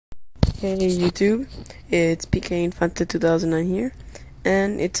Hey YouTube, it's PK Infanta 2009 here,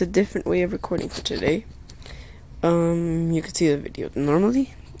 and it's a different way of recording for today. You can see the video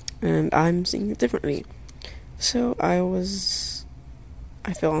normally, and I'm seeing it differently. So I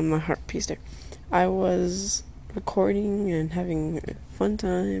fell on my heart piece there. I was recording and having a fun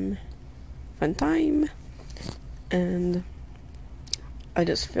time, and I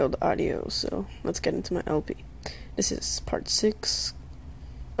just failed the audio, so let's get into my LP. This is part 6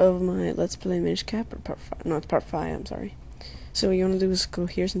 of my Let's Play Minish Cap, or part 5, no, it's part 5, I'm sorry. So what you want to do is go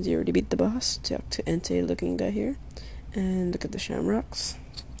here, since you already beat the boss, talk to Entei looking guy here, and look at the shamrocks,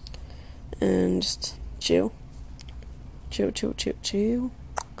 and just chill.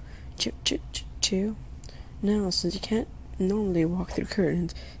 Now, since you can't normally walk through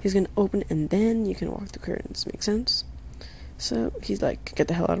curtains, he's gonna open and then you can walk through curtains, make sense? So he's like, get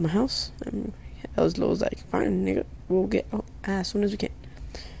the hell out of my house, and Elslow's like, fine nigga, we'll get out as soon as we can.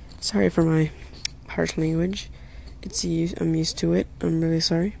 Sorry for my harsh language. I'm used to it. I'm really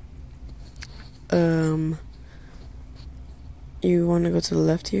sorry. You want to go to the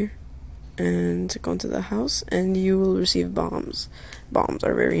left here and go into the house, and you will receive bombs. Bombs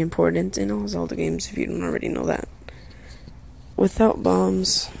are very important in all Zelda games, if you don't already know that. Without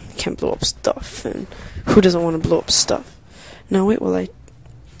bombs, you can't blow up stuff, and who doesn't want to blow up stuff? Now wait while I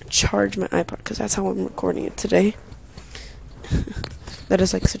charge my iPod, because that's how I'm recording it today. That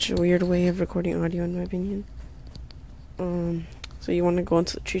is like such a weird way of recording audio, in my opinion. So you want to go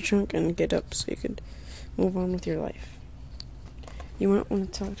into the tree trunk and get up so you could move on with your life. You might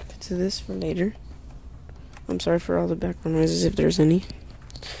want to talk to this for later. I'm sorry for all the background noises, if there's any.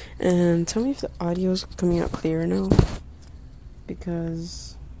 And tell me if the audio's coming out clear now.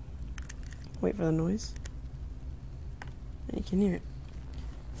 Because wait for the noise. And you can hear it.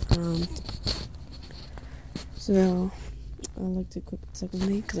 So I like to equip it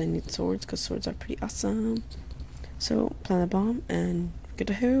secondly because I need swords, because swords are pretty awesome. So plant a bomb and get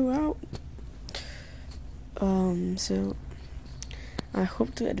the hell out. So I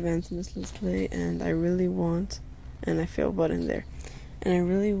hope to advance in this Let's Play, and I really want, and I fail button there, and I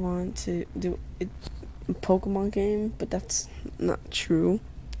really want to do a Pokemon game, but that's not true.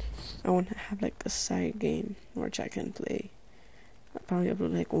 I want to have like a side game which I can play. I'll probably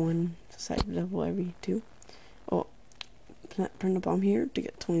upload like one side level every 2. Oh, plant a bomb here to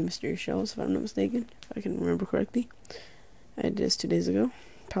get 20 mystery shells, if I'm not mistaken, if I can remember correctly. I did this 2 days ago.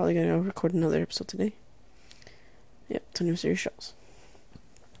 Probably gonna record another episode today. Yep, 20 mystery shells.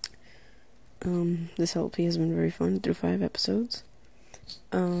 This LP has been very fun through 5 episodes.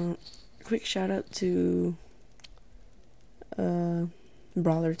 Quick shout out to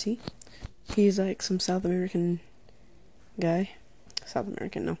Brawler T. He's like some South American guy. South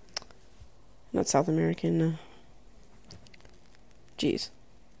American, no. Not South American, jeez.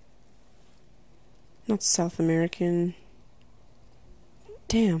 Not South American.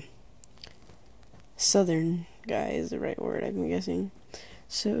 Damn. Southern guy is the right word, I'm guessing.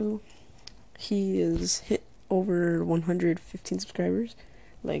 So, he is hit over 115 subscribers.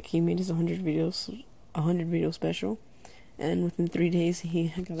 Like, he made his 100 video special. And within 3 days, he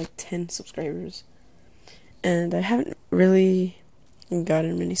got like 10 subscribers. And I haven't really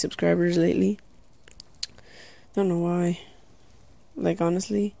gotten many subscribers lately. Don't know why. Like,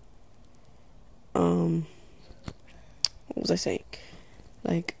 honestly, what was I saying?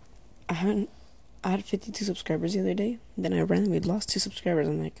 Like, I had 52 subscribers the other day, then I randomly lost 2 subscribers.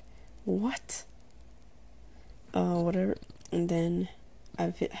 I'm like, what? Whatever. And then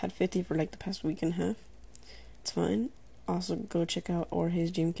I've had 50 for like the past week and a half. It's fine. Also, go check out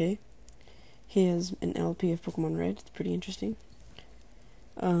Orhe's GMK. He has an LP of Pokemon Red. It's pretty interesting.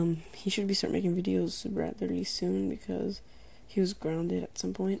 He should be start making videos rather soon, because he was grounded at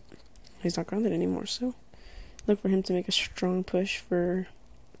some point. He's not grounded anymore, so look for him to make a strong push for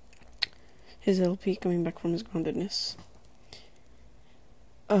his LP coming back from his groundedness.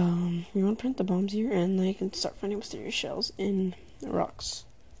 You want to print the bombs here, and then you can start finding mysterious shells in rocks.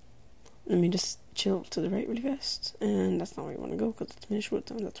 Let me just chill to the right really fast, and that's not where you want to go, because it's Minishwood,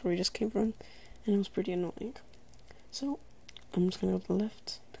 and that's where we just came from, and it was pretty annoying. So I'm just gonna go to the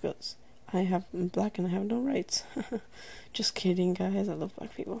left, because I'm black and I have no rights. Just kidding, guys. I love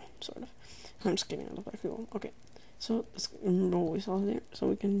black people, sort of. I'm just kidding, I love black people. Okay, so let's remember what we saw there, so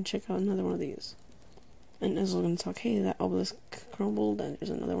we can check out another one of these. And as we're gonna talk, hey, that obelisk crumbled, and there's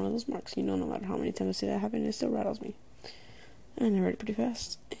another one of those marks. You know, no matter how many times I see that happen, it still rattles me. And I read it pretty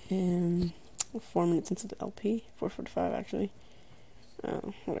fast. And 4 minutes into the LP, 4:45 actually.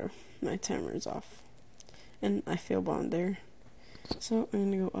 Whatever. My timer is off, and I fail bond there. So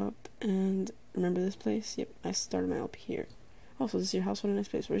I'm gonna go up and remember this place. Yep, I started my LP here. Also, this is your house. What a nice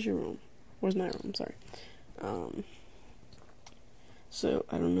place. Where's your room? Where's my room? Sorry. So,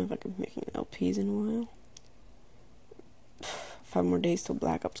 I don't know if I can be making LPs in a while. 5 more days till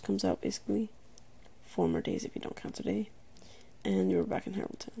Black Ops comes out, basically. 4 more days if you don't count today. And you're back in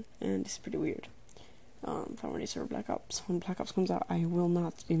Hamilton. And it's pretty weird. 5 more days for Black Ops. When Black Ops comes out, I will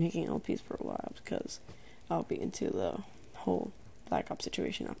not be making LPs for a while because I'll be into the whole Black Ops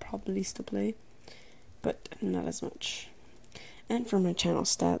situation. I'll probably still play, but not as much. And for my channel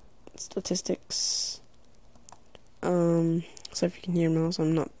statistics, so if you can hear mouse,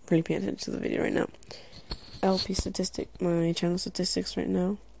 I'm not really paying attention to the video right now. LP statistic, my channel statistics right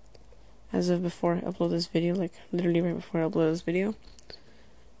now, as of before I upload this video, like literally right before I upload this video.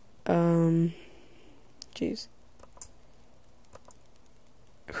 Jeez.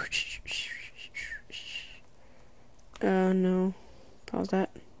 No. Pause that.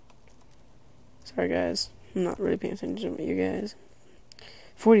 Sorry guys, I'm not really paying attention to you guys.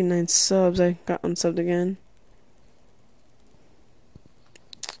 49 subs, I got unsubbed again.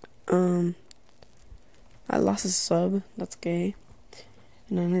 I lost a sub, that's gay.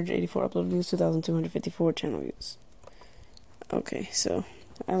 984 upload views, 2,254 channel views. Okay, so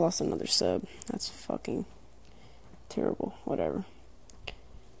I lost another sub. That's fucking terrible. Whatever.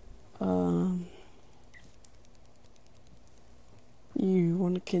 You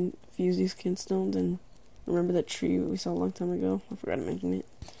want to confuse these kinstones and remember that tree we saw a long time ago? I forgot to mention it.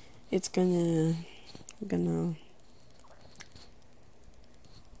 It's gonna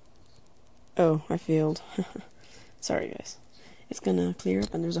oh, I failed. Sorry guys. It's gonna clear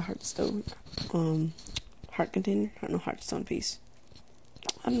up and there's a heartstone heart container. I don't know, heartstone piece.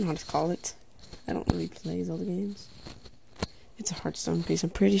 I don't know how to call it. I don't really play Zelda games. It's a heartstone piece, I'm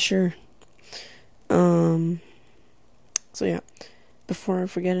pretty sure. So yeah. Before I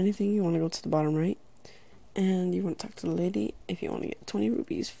forget anything, you want to go to the bottom right. And you want to talk to the lady if you want to get 20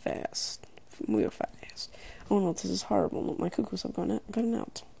 rupees fast. Real fast. Oh no, this is horrible. No, my cuckoos have gotten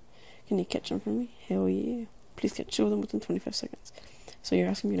out. Can you catch them for me? Hell yeah. Please catch 2 of them within 25 seconds. So you're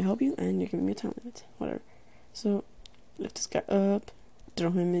asking me to help you, and you're giving me a time limit. Whatever. So, lift this guy up, throw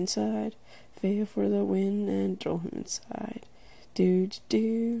him inside, fail for the win, and throw him inside. Do.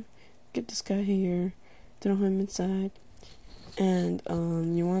 Get this guy here, throw him inside, and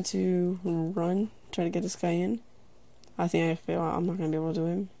you want to run, try to get this guy in. I think I fail. I'm not gonna be able to do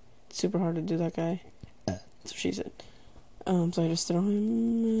him. It's super hard to do that guy. That's what she said. So I just throw him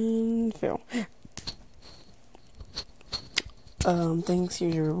and fail. Thanks,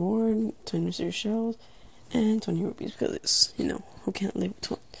 here's your reward, 20 mysterious shells, and 20 rupees, because it's, you know, who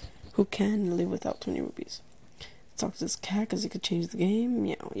can live without 20 rupees? Talk to this cat, because it could change the game.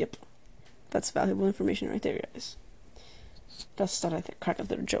 Meow, yep. That's valuable information right there, guys. Just thought I'd crack a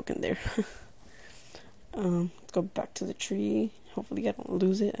little joke in there. Let's go back to the tree. Hopefully I don't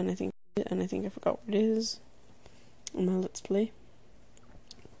lose it, and I think I forgot what it is on my Let's Play.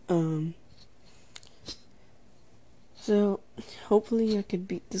 So, hopefully I could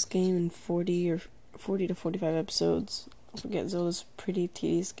beat this game in 40 to 45 episodes. I forget, Zelda's a pretty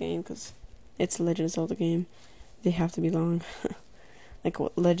tedious game, because it's a Legend of Zelda game. They have to be long. Like,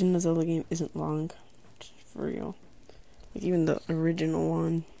 what Legend of Zelda game isn't long? For real. Like, even the original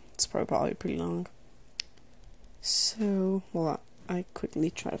one, it's probably pretty long. So, well, I quickly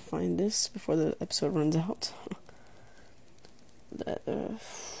try to find this before the episode runs out.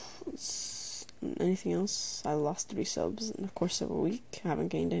 Anything else? I lost 3 subs in the course of a week. I haven't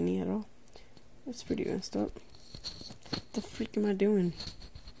gained any at all. It's pretty messed up. What the freak am I doing?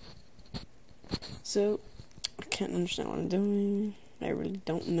 So, I can't understand what I'm doing. I really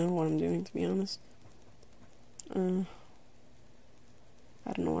don't know what I'm doing, to be honest. I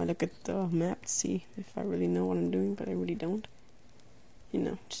don't know. I look at the map to see if I really know what I'm doing, but I really don't. You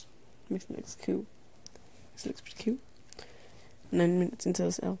know, just makes it look cool. This looks pretty cute. 9 minutes into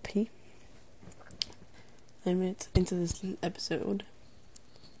this LP. 9 minutes into this episode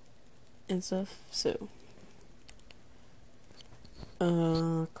and stuff, so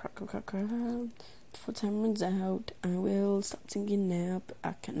crap. Before time runs out, I will stop singing now, but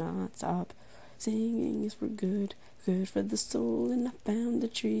I cannot stop. Singing is for good for the soul, and I found the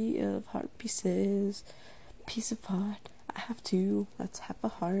tree of heart pieces. Piece of heart, I have 2, that's half a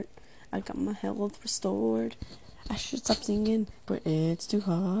heart. I got my health restored. I should stop singing, but it's too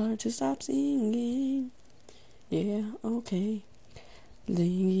hard to stop singing. Yeah, okay.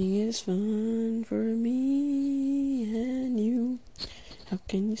 Singing is fun for me and you. How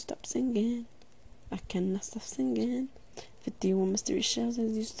can you stop singing? I cannot stop singing. 51 mysterious shells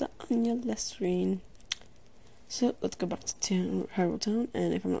as you saw on your last screen. So, let's go back to Hyrule Town,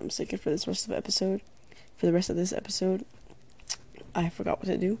 and if I'm not mistaken, for the rest of this episode, I forgot what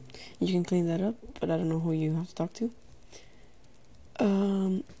to do. You can clean that up, but I don't know who you have to talk to.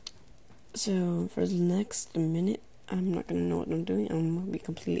 So for the next minute, I'm not gonna know what I'm doing. I'm gonna be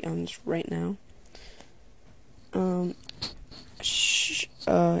completely honest right now. In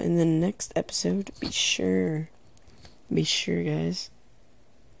the next episode, be sure, guys,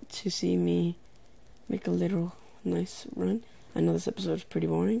 to see me make a little nice run. I know this episode is pretty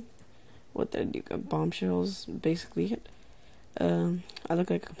boring. What did I do? Got bombshells, basically it. I look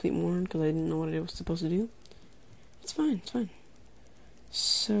like a complete moron because I didn't know what I was supposed to do. It's fine.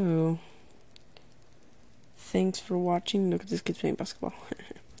 So, thanks for watching. Look at this kid playing basketball.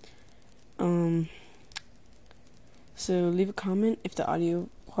 So leave a comment if the audio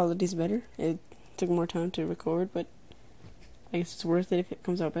quality is better. It took more time to record, but I guess it's worth it if it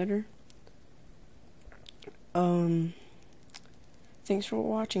comes out better. Thanks for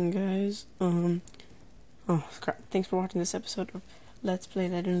watching, guys. Oh crap! Thanks for watching this episode of Let's Play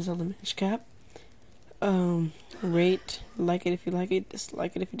Legend of Zelda Minish Cap. Rate, like it if you like it,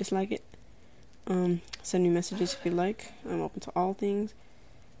 dislike it if you dislike it. Send me messages if you like. I'm open to all things.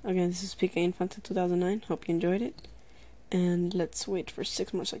 Again, this is PK Infanta 2009. Hope you enjoyed it. And let's wait for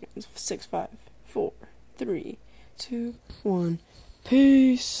 6 more seconds. 6, 5, 4, 3, 2, 1.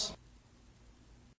 Peace.